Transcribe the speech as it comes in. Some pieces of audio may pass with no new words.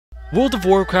World of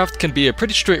Warcraft can be a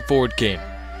pretty straightforward game.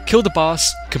 Kill the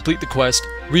boss, complete the quest,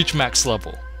 reach max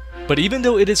level. But even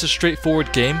though it is a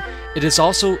straightforward game, it is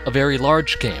also a very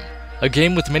large game. A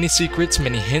game with many secrets,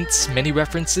 many hints, many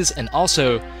references, and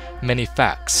also many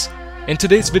facts. In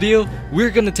today's video,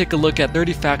 we're going to take a look at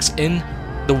 30 facts in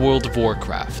the World of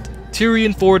Warcraft.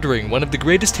 Tirion Fordring, one of the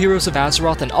greatest heroes of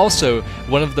Azeroth and also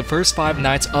one of the first 5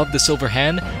 Knights of the Silver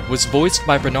Hand, was voiced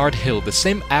by Bernard Hill, the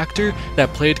same actor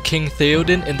that played King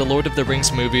Theoden in the Lord of the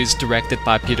Rings movies directed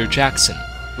by Peter Jackson.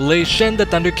 Lei Shen, the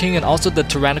Thunder King, and also the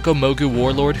tyrannical Mogu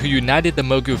warlord who united the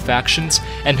Mogu factions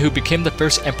and who became the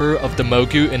first emperor of the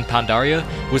Mogu in Pandaria,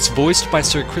 was voiced by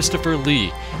Sir Christopher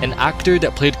Lee, an actor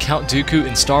that played Count Dooku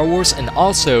in Star Wars and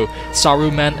also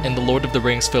Saruman in the Lord of the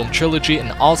Rings film trilogy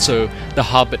and also the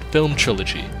Hobbit film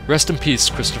trilogy. Rest in peace,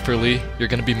 Christopher Lee, you're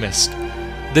gonna be missed.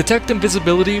 Detect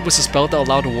Invisibility was a spell that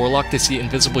allowed a warlock to see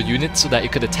invisible units so that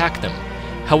it could attack them.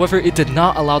 However, it did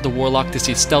not allow the warlock to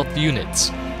see stealth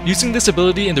units. Using this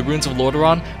ability in the Runes of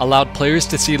Lordaeron allowed players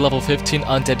to see level 15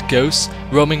 undead ghosts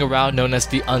roaming around known as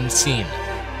the Unseen.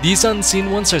 These Unseen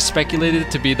ones are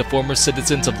speculated to be the former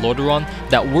citizens of Lordaeron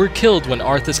that were killed when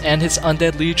Arthas and his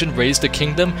undead legion razed the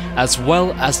kingdom as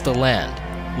well as the land.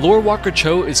 Lore Walker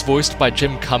Cho is voiced by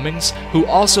Jim Cummings, who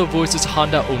also voices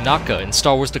Honda Onaka in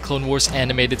Star Wars The Clone Wars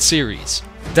animated series.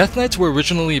 Death Knights were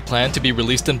originally planned to be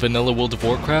released in vanilla World of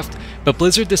Warcraft, but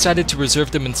Blizzard decided to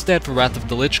reserve them instead for Wrath of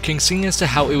the Lich King, seeing as to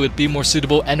how it would be more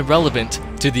suitable and relevant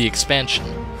to the expansion.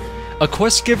 A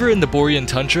quest giver in the Borean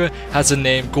Tundra has the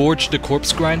name Gorge the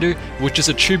Corpse Grinder, which is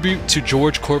a tribute to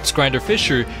George Corpse Grinder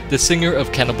Fisher, the singer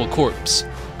of Cannibal Corpse.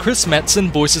 Chris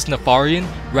Metzen voices Nefarian,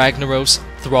 Ragnaros,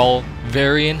 Thrall,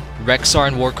 Varian, Rexxar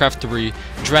in Warcraft 3,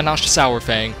 Drenosh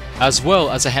Sourfang, as well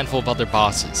as a handful of other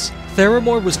bosses.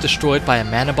 Theramore was destroyed by a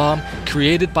mana bomb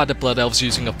created by the Blood Elves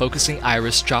using a focusing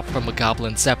iris dropped from a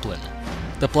goblin zeppelin.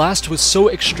 The blast was so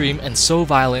extreme and so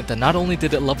violent that not only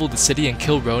did it level the city and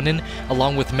kill Ronin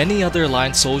along with many other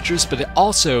Alliance soldiers, but it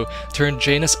also turned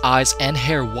Jaina's eyes and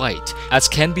hair white, as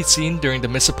can be seen during the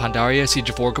Mists of Pandaria Siege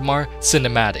of Orgrimmar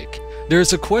cinematic. There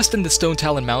is a quest in the Stone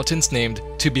Talon Mountains named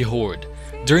To Be Horde.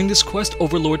 During this quest,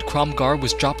 Overlord Cromgar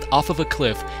was dropped off of a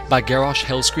cliff by Garrosh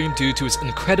Hellscream due to his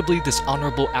incredibly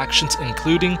dishonorable actions,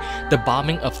 including the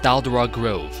bombing of Thaldora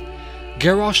Grove.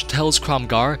 Garrosh tells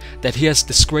Cromgar that he has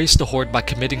disgraced the Horde by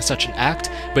committing such an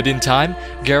act, but in time,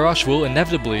 Garrosh will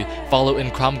inevitably follow in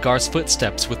Cromgar's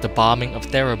footsteps with the bombing of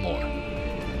Theramore.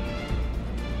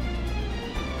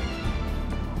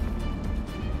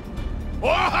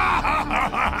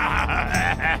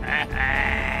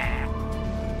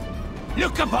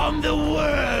 Look upon the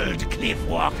world,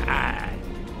 Cliffwalker,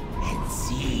 and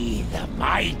see the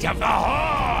might of the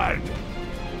Horde!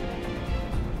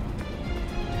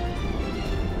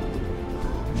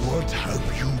 What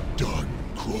have you done,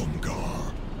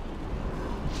 Cromgar?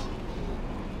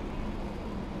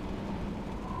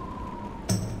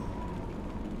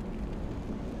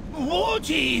 War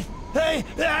Chief!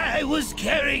 I was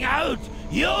carrying out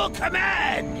your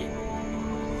command!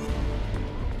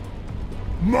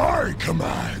 My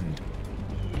command?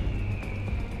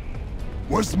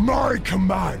 Was my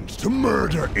command to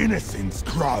murder innocents,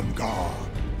 Cromgar?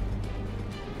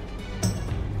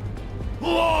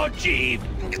 War Chief!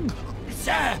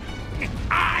 Sir,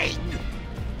 I...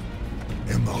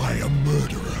 Am I a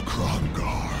murderer,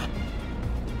 Cromgar?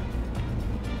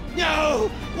 No!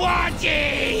 War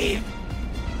Chief!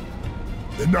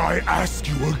 Then I ask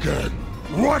you again,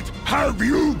 what have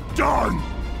you done?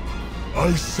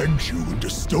 I sent you into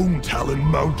Stone Talon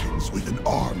Mountains with an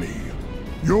army.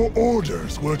 Your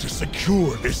orders were to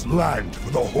secure this land for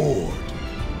the Horde.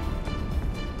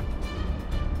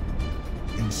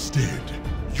 Instead,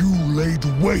 you laid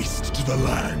waste to the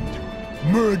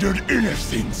land, murdered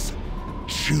innocents,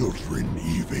 children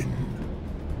even.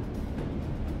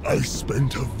 I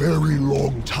spent a very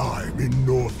long time in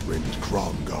Northrend,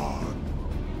 Cromgar.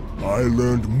 I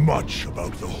learned much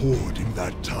about the Horde in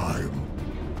that time.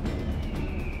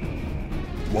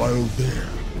 While there,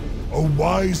 a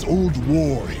wise old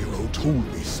war hero told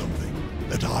me something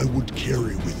that I would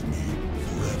carry with me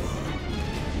forever.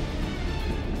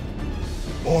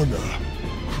 Honor,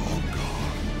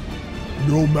 Cromgar.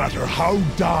 No matter how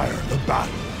dire the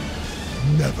battle,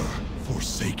 never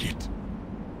forsake it.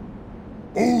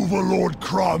 Overlord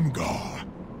Cromgar,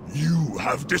 you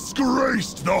have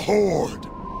disgraced the Horde.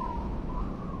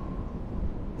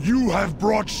 You have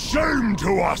brought shame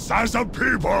to us as a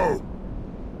people.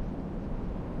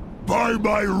 By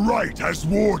my right as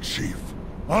War Chief,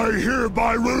 I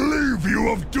hereby relieve you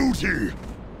of duty.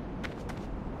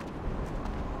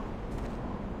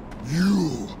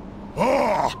 You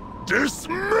are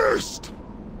dismissed!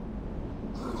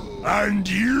 And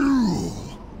you!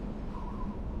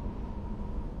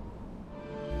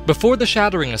 Before the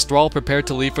Shattering, as Thrall prepared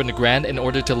to leave for Nagrand in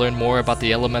order to learn more about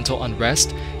the elemental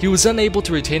unrest, he was unable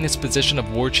to retain his position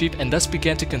of war chief and thus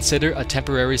began to consider a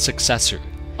temporary successor.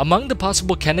 Among the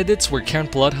possible candidates were Cairn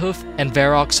Bloodhoof and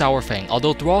Varrock Sourfang,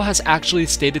 although Thrall has actually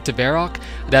stated to Varrock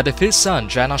that if his son,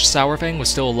 Dranosh Sourfang, was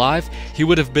still alive, he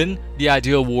would have been the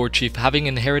ideal war chief, having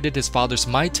inherited his father's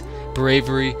might,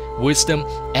 bravery, wisdom,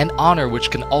 and honor,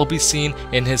 which can all be seen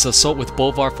in his assault with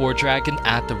Bolvar Fordragon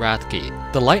at the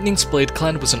Wrathgate. The Lightning's Blade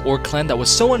clan was an orc clan that was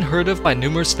so unheard of by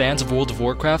numerous fans of World of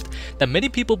Warcraft that many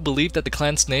people believed that the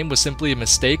clan's name was simply a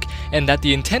mistake and that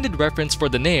the intended reference for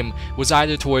the name was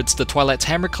either towards the Twilight's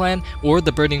Hammer clan or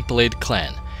the Burning Blade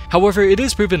clan. However, it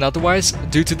is proven otherwise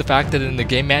due to the fact that in the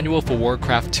game manual for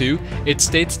Warcraft 2, it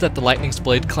states that the Lightning's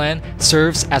Blade clan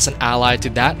serves as an ally to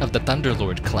that of the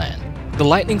Thunderlord clan. The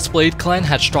Lightning's Blade clan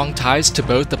had strong ties to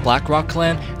both the Blackrock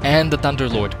clan and the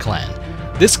Thunderlord clan.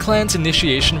 This clan's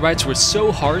initiation rites were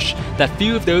so harsh that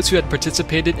few of those who had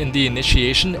participated in the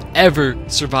initiation ever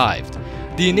survived.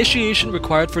 The initiation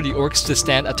required for the orcs to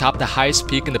stand atop the highest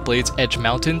peak in the Blade's Edge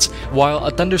Mountains while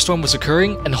a thunderstorm was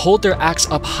occurring and hold their axe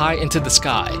up high into the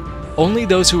sky. Only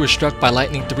those who were struck by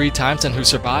lightning 3 times and who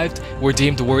survived were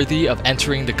deemed worthy of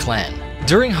entering the clan.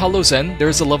 During Hollow's End, there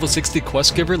is a level 60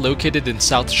 quest giver located in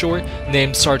South Shore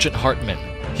named Sergeant Hartman.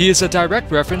 He is a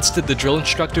direct reference to the drill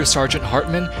instructor Sergeant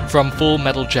Hartman from Full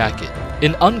Metal Jacket.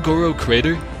 In Ungoro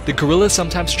Crater, the gorillas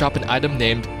sometimes drop an item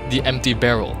named the Empty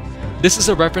Barrel. This is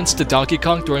a reference to Donkey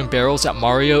Kong throwing barrels at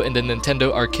Mario in the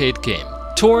Nintendo arcade game.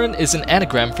 Tauren is an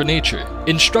anagram for nature.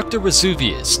 Instructor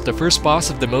Vesuvius, the first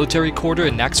boss of the military quarter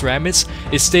in Naxxramas,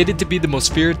 is stated to be the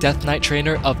most feared Death Knight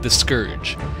trainer of the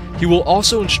Scourge. He will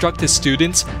also instruct his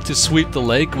students to sweep the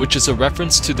leg, which is a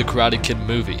reference to the Karate Kid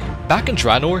movie. Back in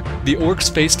Draenor, the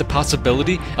orcs faced the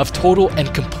possibility of total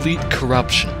and complete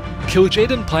corruption.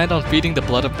 Kil'jaeden planned on feeding the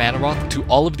blood of Manaroth to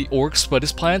all of the orcs, but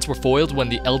his plans were foiled when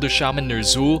the Elder Shaman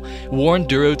Ner'zhul warned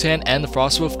Durotan and the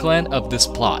Frostwolf clan of this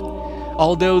plot.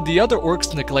 Although the other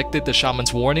orcs neglected the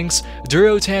shaman's warnings,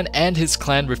 Durotan and his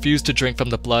clan refused to drink from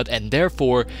the blood, and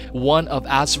therefore one of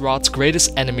Azeroth's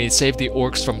greatest enemies saved the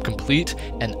orcs from complete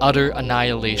and utter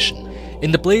annihilation.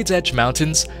 In the Blade's Edge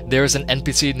Mountains, there is an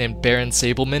NPC named Baron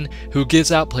Sableman who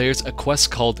gives out players a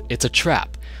quest called It's a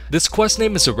Trap. This quest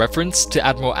name is a reference to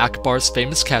Admiral Akbar's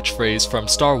famous catchphrase from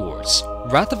Star Wars.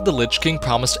 Wrath of the Lich King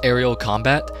promised aerial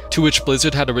combat, to which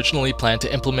Blizzard had originally planned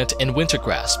to implement in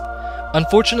Wintergrasp.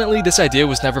 Unfortunately, this idea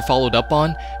was never followed up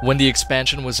on when the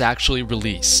expansion was actually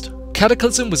released.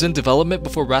 Cataclysm was in development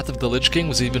before Wrath of the Lich King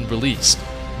was even released.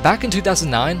 Back in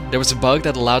 2009, there was a bug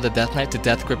that allowed a Death Knight to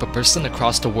death grip a person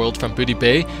across the world from Booty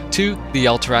Bay to the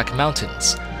Alterac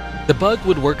Mountains. The bug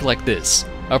would work like this.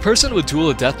 A person would duel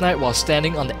a Death Knight while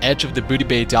standing on the edge of the Booty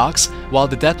Bay docks while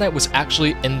the Death Knight was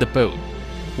actually in the boat.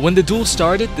 When the duel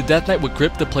started, the Death Knight would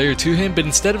grip the player to him, but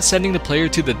instead of sending the player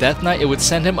to the Death Knight, it would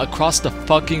send him across the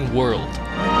fucking world.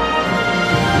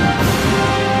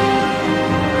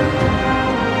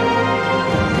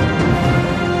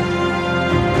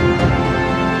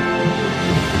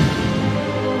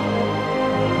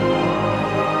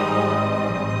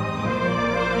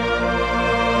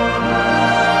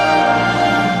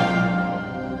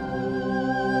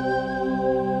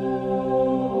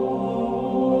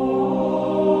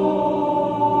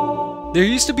 There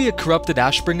used to be a Corrupted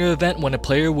Ashbringer event when a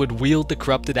player would wield the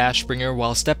Corrupted Ashbringer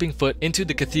while stepping foot into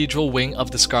the cathedral wing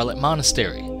of the Scarlet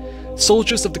Monastery.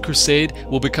 Soldiers of the Crusade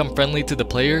will become friendly to the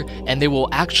player, and they will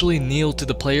actually kneel to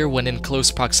the player when in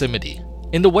close proximity.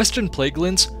 In the Western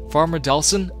Plaguelands, Farmer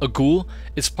Dalson, a ghoul,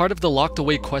 is part of the Locked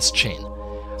Away quest chain.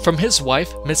 From his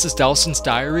wife, Mrs. Dalson's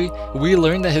diary, we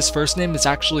learn that his first name is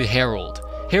actually Harold.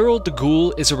 Harold the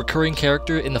Ghoul is a recurring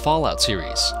character in the Fallout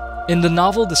series. In the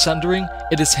novel The Sundering,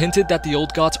 it is hinted that the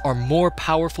Old Gods are more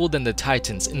powerful than the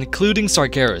Titans, including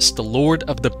Sargeras, the Lord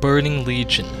of the Burning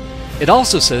Legion. It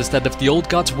also says that if the Old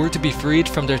Gods were to be freed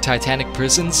from their titanic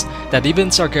prisons, that even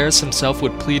Sargeras himself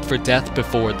would plead for death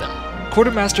before them.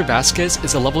 Quartermaster Vasquez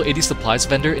is a level 80 supplies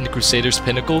vendor in the Crusader's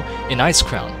Pinnacle in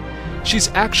Icecrown. She's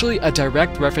actually a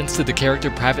direct reference to the character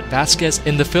Private Vasquez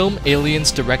in the film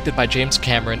Aliens, directed by James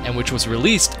Cameron and which was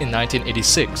released in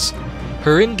 1986.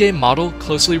 Her in-game model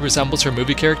closely resembles her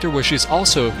movie character, where she's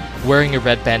also wearing a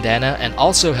red bandana and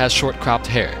also has short cropped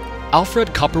hair.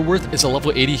 Alfred Copperworth is a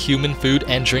level 80 human food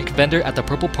and drink vendor at the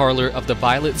Purple Parlor of the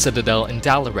Violet Citadel in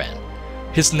Dalaran.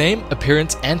 His name,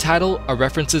 appearance, and title are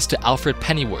references to Alfred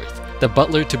Pennyworth, the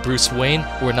butler to Bruce Wayne,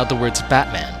 or in other words,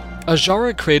 Batman.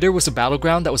 Ajara Crater was a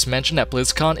battleground that was mentioned at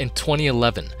BlizzCon in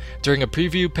 2011, during a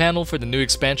preview panel for the new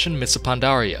expansion Mists of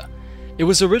Pandaria. It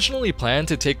was originally planned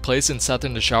to take place in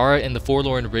southern Ashara in the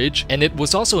Forlorn Ridge, and it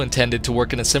was also intended to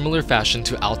work in a similar fashion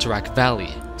to Alterac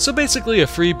Valley. So basically a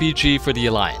free BG for the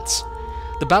Alliance.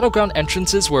 The battleground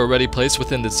entrances were already placed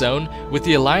within the zone, with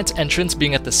the Alliance entrance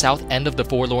being at the south end of the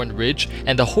Forlorn Ridge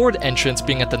and the Horde entrance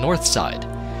being at the north side.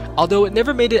 Although it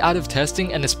never made it out of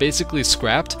testing and is basically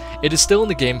scrapped, it is still in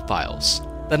the game files.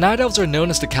 The Night Elves are known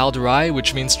as the Kaldurai,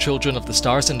 which means Children of the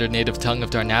Stars in their native tongue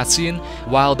of Darnassian,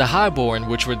 while the Highborn,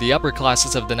 which were the upper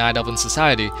classes of the Night Elven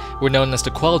society, were known as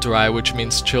the Queldurai, which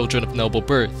means Children of Noble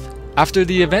Birth. After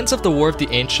the events of the War of the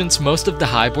Ancients, most of the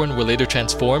Highborn were later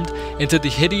transformed into the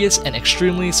hideous and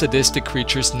extremely sadistic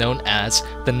creatures known as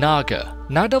the Naga.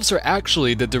 Night Elves are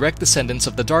actually the direct descendants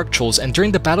of the Dark Trolls, and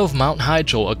during the Battle of Mount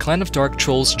Hyjal, a clan of Dark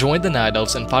Trolls joined the Night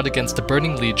Elves and fought against the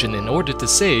Burning Legion in order to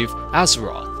save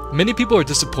Azeroth. Many people are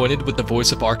disappointed with the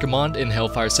voice of Archimonde in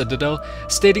Hellfire Citadel,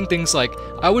 stating things like,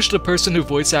 "I wish the person who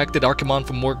voice acted Archimonde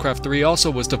from Warcraft 3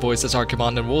 also was the voice as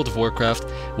Archimonde in World of Warcraft."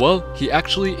 Well, he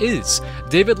actually is.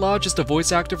 David Lodge is the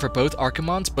voice actor for both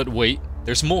Archimondes, but wait,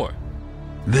 there's more.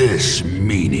 This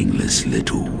meaningless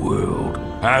little world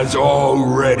has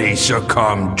already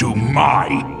succumbed to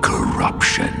my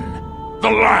corruption.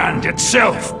 The land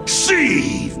itself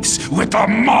seethes with the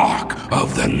mark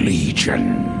of the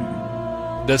Legion.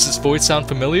 Does his voice sound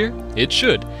familiar? It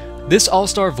should. This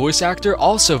all-star voice actor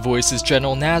also voices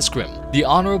General Nazgrim, the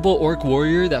honorable orc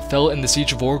warrior that fell in the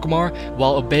Siege of Orgrimmar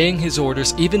while obeying his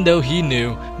orders even though he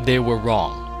knew they were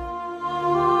wrong.